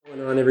What's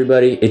going on,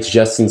 everybody? It's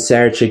Justin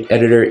Sarachik,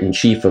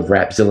 editor-in-chief of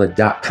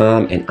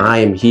Rapzilla.com, and I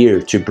am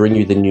here to bring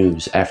you the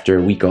news after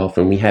a week off,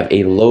 and we have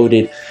a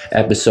loaded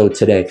episode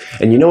today.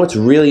 And you know what's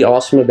really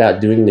awesome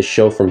about doing this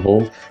show from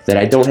home? That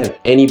I don't have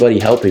anybody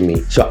helping me.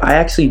 So I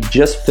actually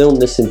just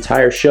filmed this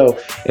entire show,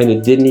 and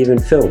it didn't even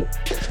film.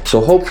 So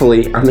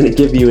hopefully, I'm going to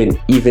give you an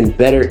even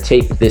better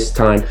take this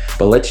time,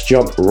 but let's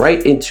jump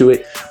right into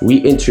it. We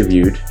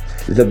interviewed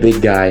the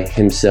big guy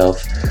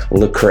himself,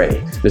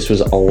 Lecrae. This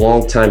was a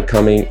long time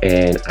coming,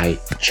 and I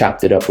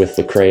chopped it up with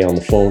Lecrae on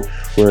the phone,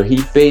 where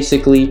he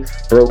basically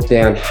broke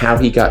down how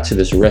he got to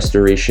this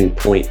restoration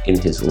point in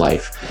his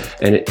life.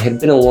 And it had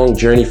been a long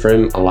journey for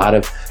him, a lot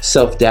of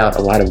self-doubt,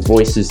 a lot of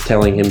voices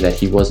telling him that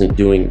he wasn't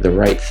doing the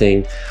right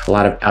thing, a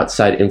lot of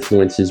outside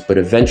influences, but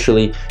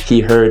eventually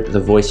he heard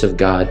the voice of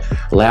God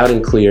loud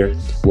and clear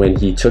when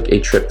he took a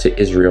trip to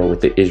Israel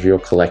with the Israel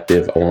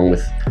Collective, along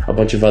with a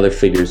bunch of other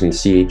figures in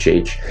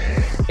CHH.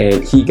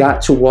 And he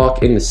got to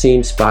walk in the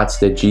same spots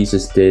that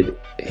Jesus did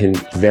him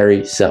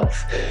very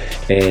self.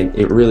 And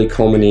it really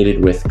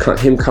culminated with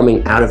him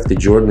coming out of the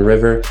Jordan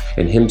River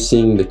and him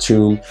seeing the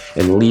tomb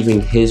and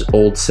leaving his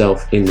old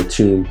self in the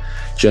tomb,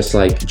 just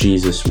like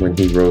Jesus when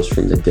he rose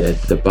from the dead.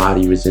 The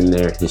body was in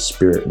there, his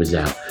spirit was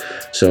out.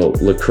 So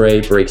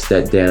Lecrae breaks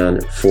that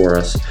down for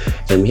us,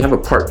 and we have a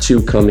part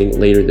 2 coming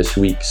later this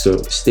week, so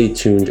stay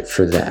tuned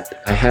for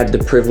that. I had the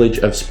privilege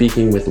of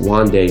speaking with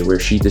Wande, where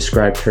she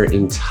described her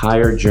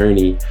entire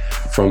journey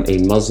from a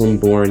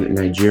Muslim-born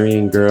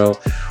Nigerian girl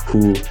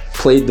who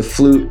played the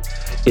flute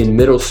in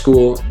middle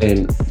school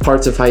and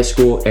parts of high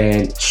school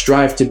and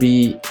strived to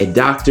be a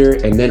doctor,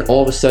 and then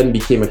all of a sudden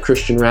became a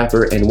Christian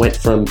rapper and went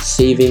from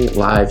saving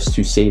lives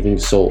to saving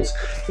souls.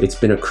 It's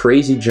been a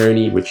crazy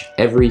journey, which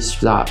every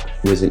stop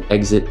was an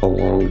exit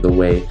along the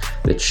way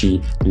that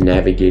she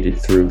navigated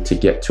through to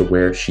get to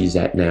where she's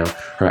at now.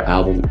 Her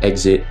album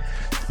Exit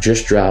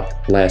just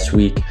dropped last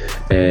week,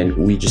 and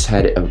we just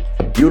had a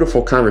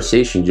beautiful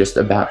conversation just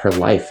about her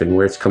life and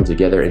where it's come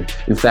together. And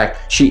in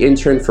fact, she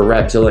interned for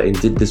Rapzilla and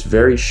did this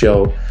very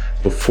show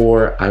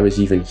before I was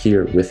even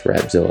here with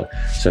Rapzilla.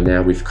 So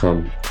now we've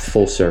come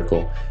full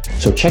circle.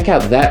 So check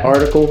out that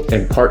article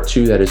and part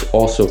 2 that is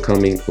also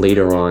coming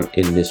later on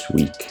in this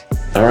week.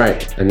 All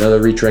right,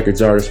 another Reach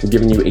Records artist. We're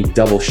giving you a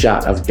double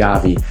shot of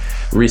Gavi.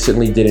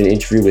 Recently did an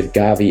interview with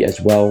Gavi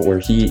as well, where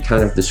he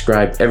kind of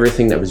described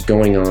everything that was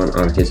going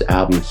on his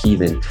album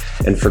Heathen.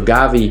 And for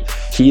Gavi,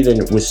 Heathen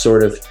was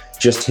sort of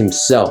just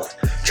himself,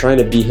 trying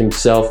to be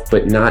himself,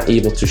 but not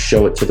able to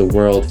show it to the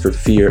world for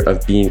fear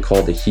of being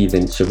called a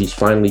heathen. So he's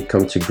finally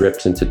come to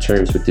grips and to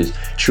terms with his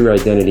true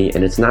identity.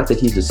 And it's not that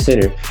he's a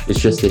sinner, it's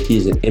just that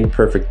he's an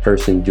imperfect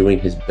person doing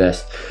his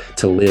best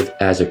to live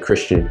as a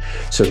Christian.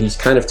 So he's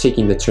kind of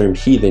taking the term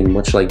heathen,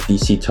 much like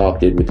DC Talk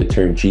did with the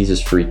term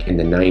Jesus freak in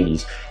the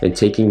 90s, and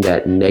taking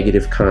that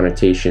negative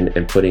connotation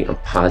and putting a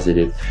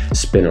positive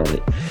spin on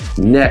it.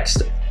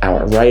 Next,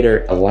 our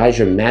writer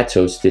Elijah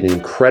Matos did an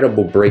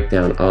incredible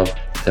breakdown of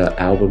the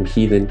album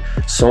Heathen,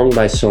 song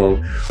by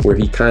song, where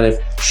he kind of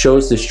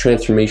shows this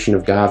transformation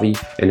of Gavi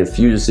and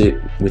infuses it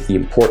with the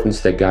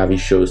importance that Gavi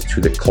shows to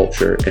the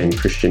culture and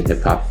Christian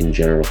hip-hop in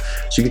general.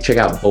 So you can check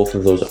out both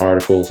of those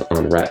articles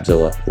on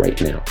Rapzilla right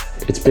now.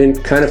 It's been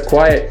kind of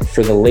quiet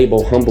for the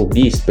label Humble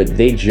Beast, but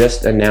they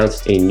just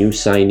announced a new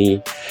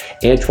signee.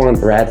 Antoine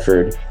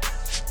Bradford,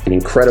 an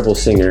incredible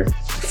singer,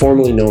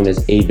 formerly known as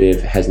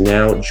Abiv, has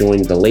now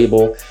joined the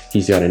label.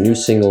 He's got a new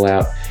single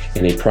out,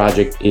 and a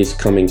project is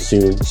coming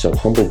soon. So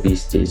Humble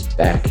Beast is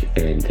back,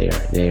 and they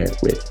are there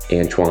with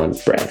Antoine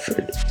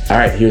Bradford. All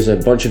right, here's a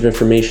bunch of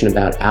information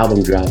about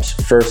album drops.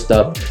 First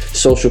up,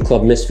 Social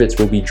Club Misfits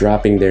will be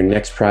dropping their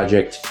next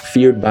project,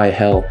 Feared by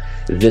Hell,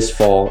 this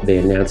fall. They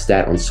announced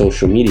that on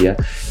social media.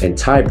 And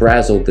Ty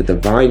Brazzle, The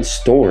Divine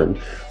Storm,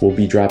 will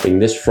be dropping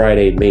this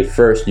Friday, May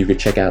 1st. You can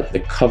check out the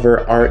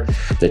cover art,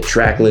 the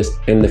track list,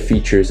 and the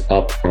features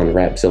up on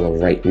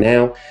Rapzilla right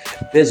now.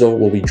 Bizzle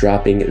will be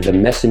dropping The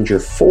Messenger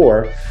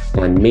 4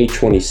 on May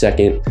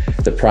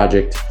 22nd. The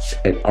project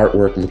and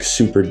artwork looks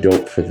super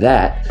dope for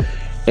that.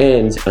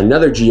 And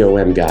another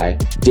GOM guy,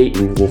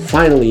 Dayton, will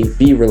finally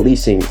be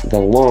releasing the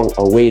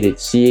long-awaited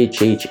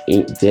CHH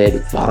Ain't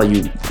Dead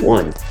Volume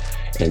 1.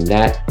 And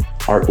that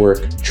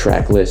artwork,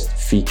 track list,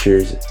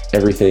 features,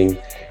 everything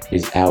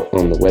is out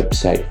on the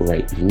website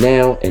right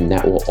now, and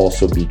that will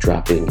also be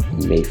dropping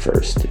May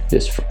 1st,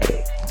 this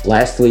Friday.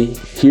 Lastly,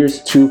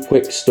 here's 2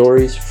 quick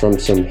stories from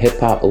some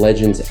hip-hop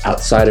legends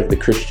outside of the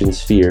Christian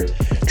sphere.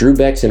 Drew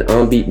Bex and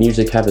On Beat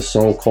Music have a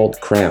song called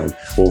Crown.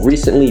 Well,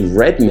 recently,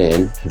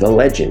 Redman, the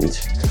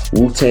legend,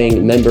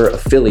 Wu-Tang member,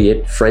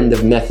 affiliate, friend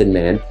of Method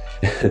Man,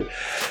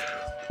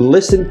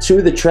 listened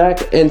to the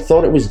track and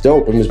thought it was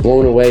dope and was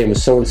blown away and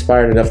was so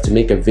inspired enough to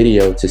make a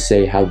video to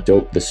say how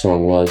dope the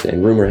song was.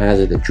 And rumor has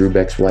it that Drew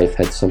Beck's wife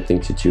had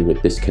something to do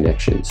with this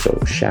connection, so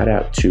shout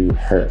out to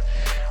her.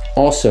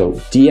 Also,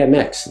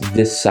 DMX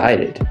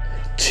decided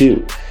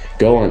to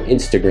go on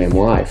Instagram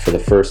Live for the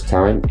first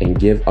time and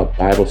give a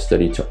Bible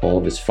study to all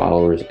of his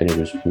followers, and it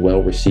was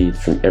well received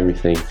from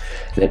everything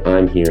that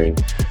I'm hearing.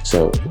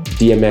 So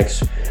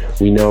DMX,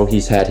 we know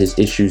he's had his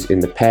issues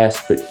in the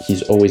past, but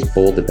he's always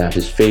bold about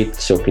his faith.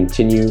 So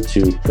continue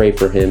to pray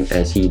for him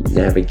as he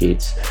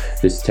navigates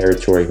this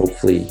territory.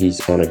 Hopefully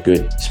he's on a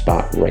good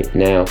spot right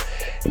now.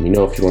 And we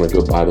know if you want to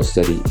go Bible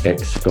study,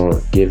 X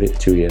gonna give it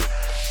to you.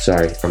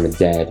 Sorry, I'm a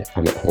dad.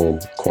 I'm at home,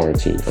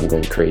 quarantine. I'm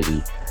going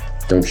crazy.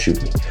 Don't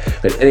shoot me.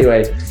 But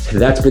anyway,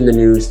 that's been the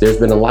news. There's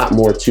been a lot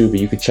more too, but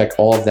you can check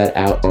all of that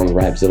out on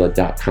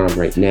rapzilla.com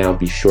right now.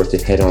 Be sure to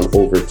head on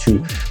over to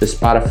the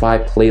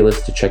Spotify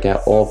playlist to check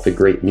out all of the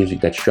great music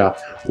that's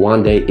dropped.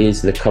 Wande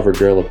is the cover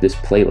girl of this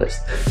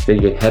playlist.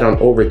 Then you can head on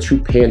over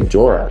to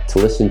Pandora to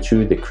listen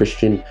to the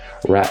Christian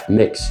Rap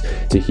Mix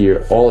to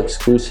hear all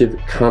exclusive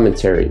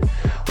commentary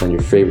on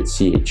your favorite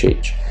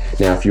CHH.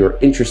 Now, if you're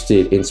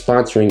interested in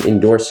sponsoring,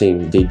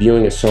 endorsing,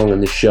 debuting a song on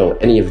the show,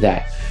 any of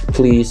that,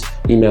 please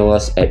email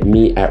us at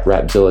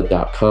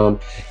me@rapzilla.com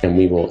and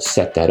we will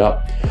set that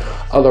up.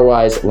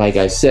 Otherwise, like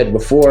I said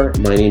before,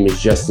 my name is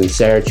Justin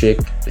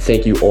Sarachik.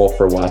 Thank you all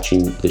for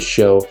watching the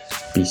show.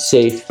 Be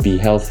safe, be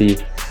healthy,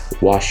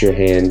 wash your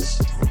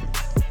hands,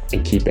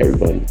 and keep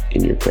everyone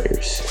in your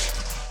prayers.